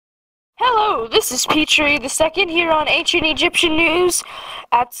Hello, this is Petrie the Second here on Ancient Egyptian News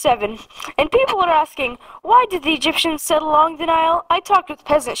at 7. And people are asking, why did the Egyptians settle along the Nile? I talked with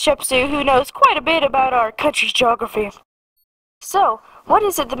peasant Shepsu, who knows quite a bit about our country's geography. So, what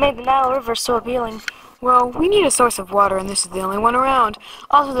is it that made the Nile River so appealing? Well, we need a source of water, and this is the only one around.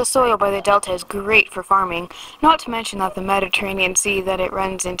 Also, the soil by the delta is great for farming, not to mention that the Mediterranean Sea that it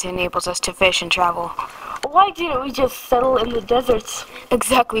runs into enables us to fish and travel. Why didn't we just settle in the deserts?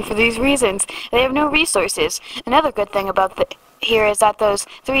 Exactly for these reasons. They have no resources. Another good thing about here is that those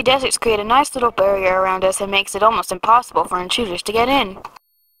 3 deserts create a nice little barrier around us and makes it almost impossible for intruders to get in.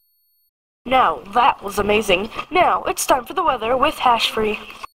 Now, that was amazing. Now, it's time for the weather with Hashfree.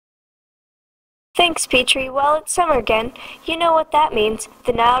 Thanks, Petrie. Well, it's summer again. You know what that means.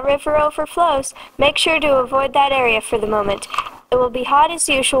 The Nile River overflows. Make sure to avoid that area for the moment. It will be hot as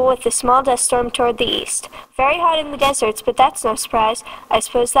usual with a small dust storm toward the east. Very hot in the deserts, but that's no surprise. I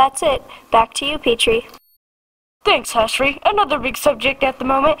suppose that's it. Back to you, Petrie. Thanks, Hashfree. Another big subject at the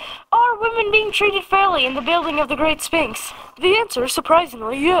moment. Are women being treated fairly in the building of the Great Sphinx? The answer,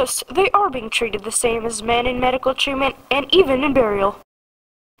 surprisingly, yes. They are being treated the same as men in medical treatment and even in burial.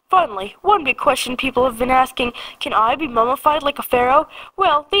 Finally, one big question people have been asking, can I be mummified like a pharaoh?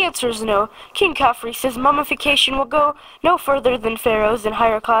 Well, the answer is no. King Khafre says mummification will go no further than pharaohs in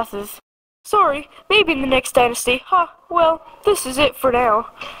higher classes. Sorry, maybe in the next dynasty. Well, this is it for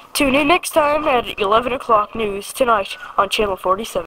now. Tune in next time at 11 o'clock news tonight on Channel 47.